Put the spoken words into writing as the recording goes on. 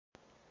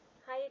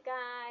Hi, you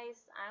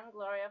guys. I'm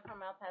Gloria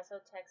from El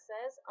Paso,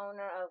 Texas,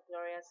 owner of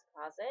Gloria's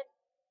Closet,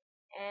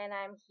 and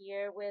I'm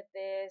here with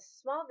this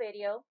small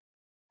video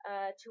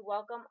to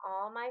welcome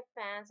all my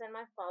fans and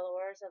my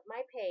followers of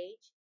my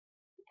page.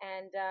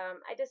 And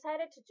I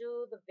decided to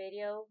do the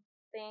video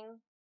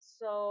thing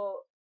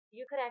so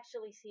you could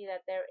actually see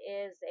that there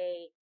is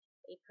a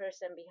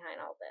person behind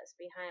all this,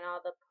 behind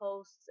all the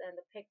posts and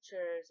the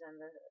pictures and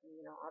the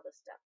all the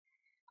stuff.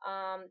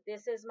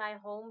 This is my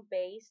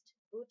home-based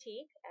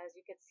boutique. As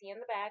you can see in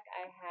the back,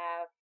 I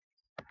have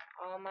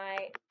all my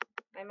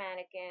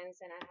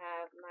mannequins, and I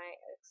have my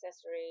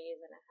accessories,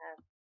 and I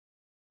have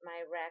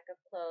my rack of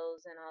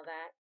clothes and all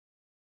that.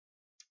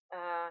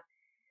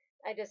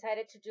 I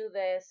decided to do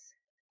this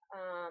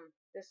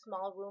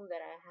small room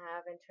that I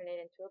have and turn it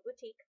into a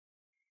boutique.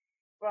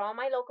 For all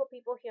my local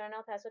people here in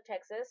El Paso,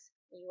 Texas,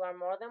 you are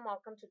more than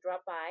welcome to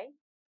drop by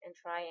and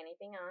try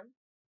anything on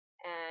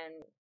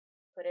and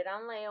put it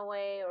on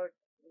layaway or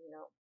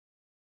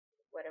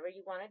whatever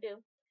you want to do.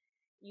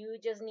 You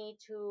just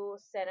need to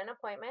set an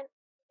appointment,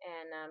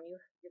 and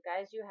you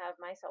guys, you have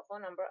my cell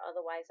phone number.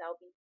 Otherwise, I'll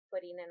be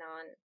putting it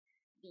on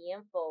the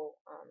info,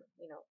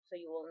 so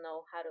you will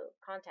know how to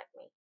contact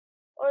me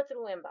or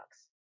through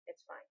inbox.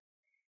 It's fine.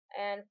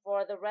 And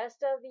for the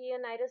rest of the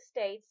United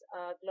States,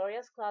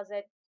 Gloria's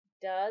Closet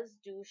does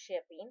do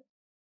shipping.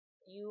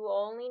 You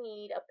only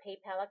need a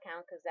PayPal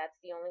account because that's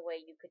the only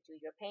way you could do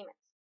your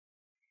payments.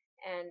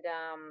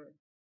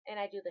 And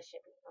I do the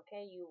shipping.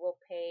 Okay, you will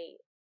pay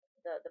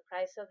the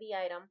price of the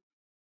item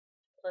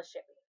plus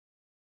shipping.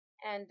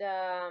 And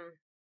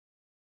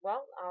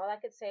well, all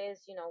I could say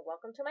is,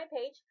 welcome to my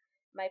page.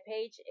 My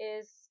page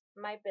is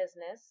my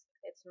business.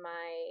 It's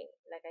my,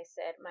 like I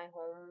said, my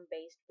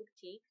home-based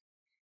boutique.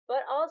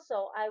 But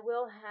also, I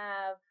will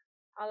have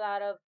a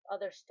lot of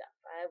other stuff.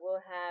 I will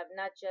have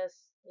not just,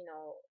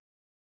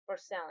 for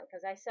selling,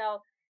 because I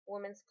sell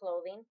women's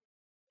clothing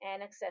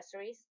and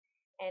accessories,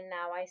 and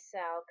now I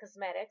sell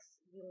cosmetics,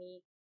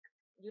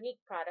 unique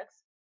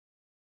products,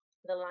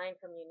 the line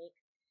from Unique,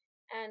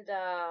 and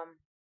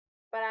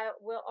but I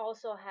will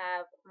also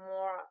have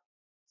more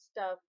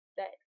stuff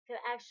that could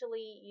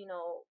actually,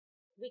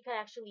 we could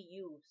actually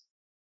use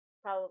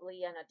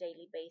probably on a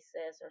daily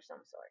basis or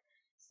some sort.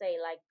 Say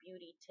like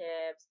beauty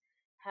tips,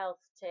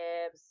 health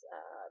tips,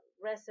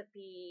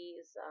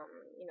 recipes,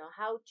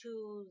 how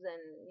to's,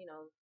 and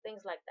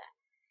things like that.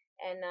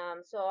 And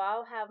so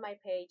I'll have my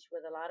page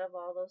with a lot of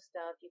all those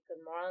stuff. You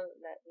could more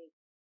let me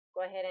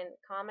go ahead and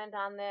comment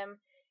on them.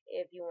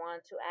 If you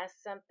want to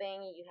ask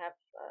something, you have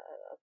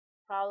a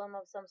problem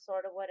of some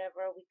sort or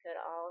whatever, we could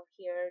all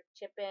here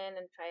chip in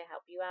and try to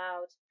help you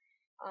out.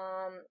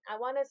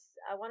 I want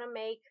to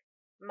make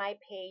my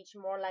page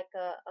more like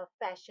a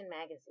fashion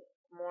magazine,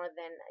 more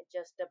than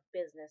just a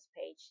business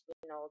page. The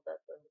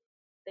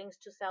things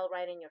to sell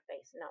right in your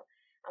face. No,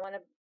 I want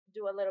to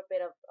do a little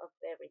bit of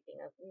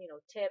everything, of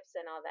tips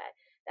and all that.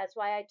 That's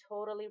why I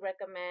totally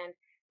recommend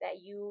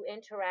that you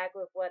interact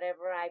with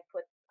whatever I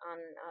put on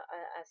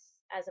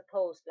as a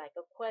post, like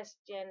a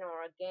question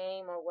or a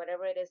game or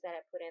whatever it is that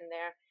I put in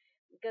there,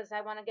 because I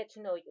want to get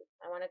to know you.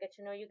 I want to get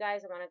to know you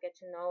guys. I want to get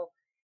to know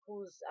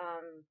who's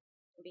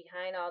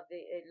behind all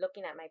the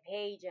looking at my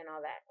page and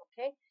all that.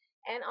 Okay,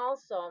 and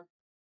also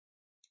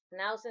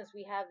now since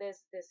we have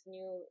this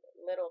new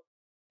little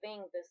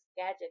thing, this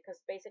gadget, because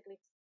basically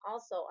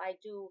also I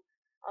do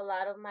a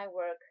lot of my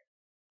work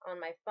on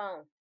my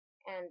phone,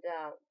 and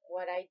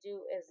what I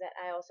do is that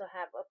I also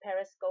have a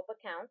Periscope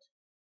account.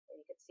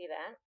 You could see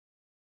that.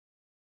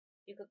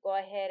 You could go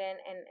ahead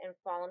and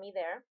follow me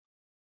there,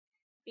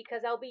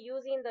 because I'll be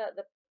using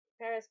the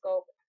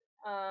Periscope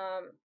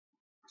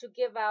to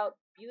give out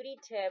beauty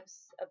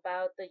tips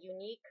about the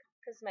Unique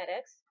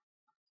cosmetics.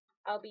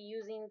 I'll be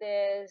using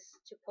this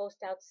to post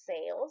out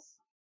sales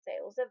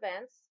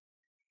events.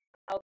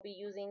 I'll be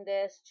using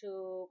this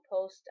to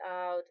post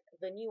out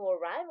the new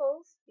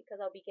arrivals,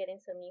 because I'll be getting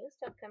some new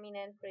stuff coming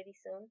in pretty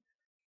soon.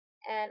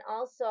 And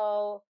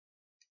also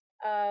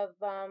of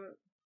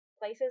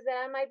places that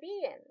I might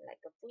be in,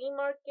 like a flea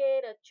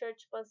market, a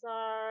church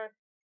bazaar,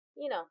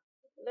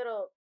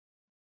 little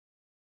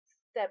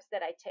steps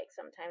that I take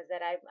sometimes, that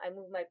I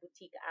move my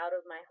boutique out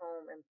of my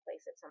home and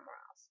place it somewhere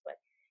else.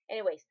 But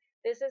anyways,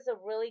 this is a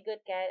really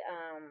good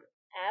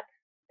app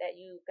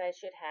that you guys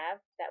should have.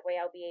 That way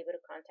I'll be able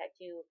to contact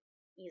you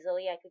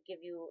easily. I could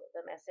give you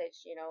the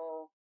message,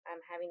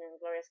 I'm having in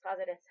Gloria's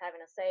Closet, it's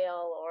having a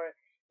sale, or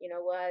you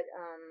know what,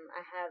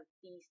 I have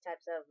these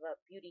types of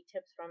beauty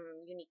tips from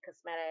Unique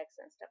Cosmetics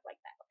and stuff like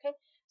that. Okay,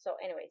 so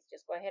anyways,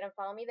 just go ahead and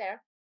follow me there.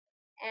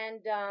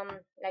 And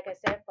like I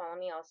said, follow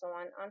me also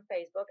on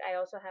Facebook. I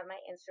also have my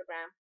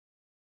Instagram.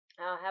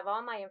 I'll have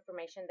all my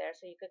information there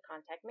so you could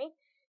contact me.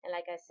 And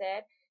like I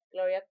said,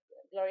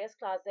 Gloria's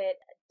Closet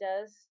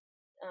does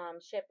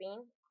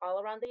shipping all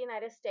around the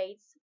United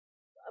States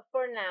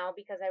for now,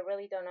 because I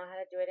really don't know how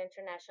to do it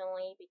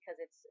internationally, because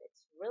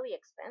it's really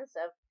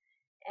expensive.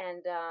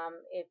 And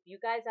if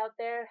you guys out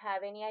there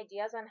have any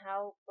ideas on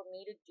how for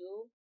me to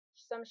do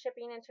some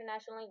shipping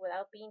internationally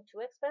without being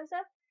too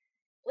expensive,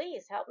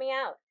 please help me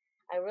out.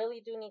 I really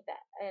do need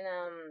that. And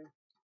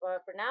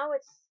But for now,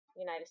 it's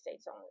United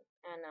States only.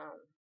 And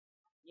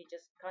you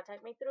just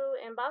contact me through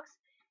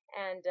inbox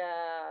and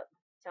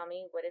tell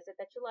me what is it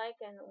that you like,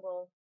 and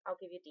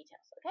I'll give you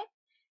details. Okay.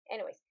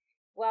 Anyways,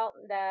 well,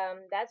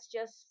 that's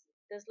just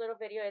this little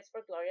video. It's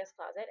for Gloria's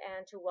Closet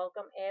and to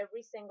welcome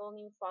every single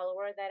new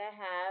follower that I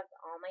have,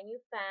 all my new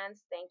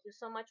fans. Thank you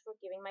so much for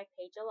giving my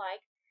page a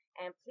like,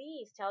 and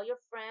please tell your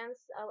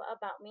friends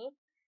about me.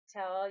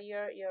 Tell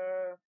your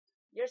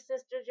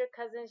sisters, your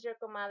cousins, your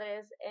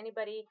comadres,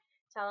 anybody.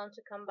 Tell them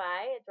to come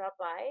by, drop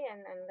by,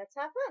 and let's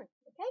have fun.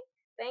 Okay.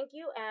 Thank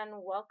you and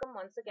welcome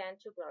once again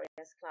to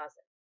Gloria's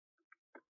Closet.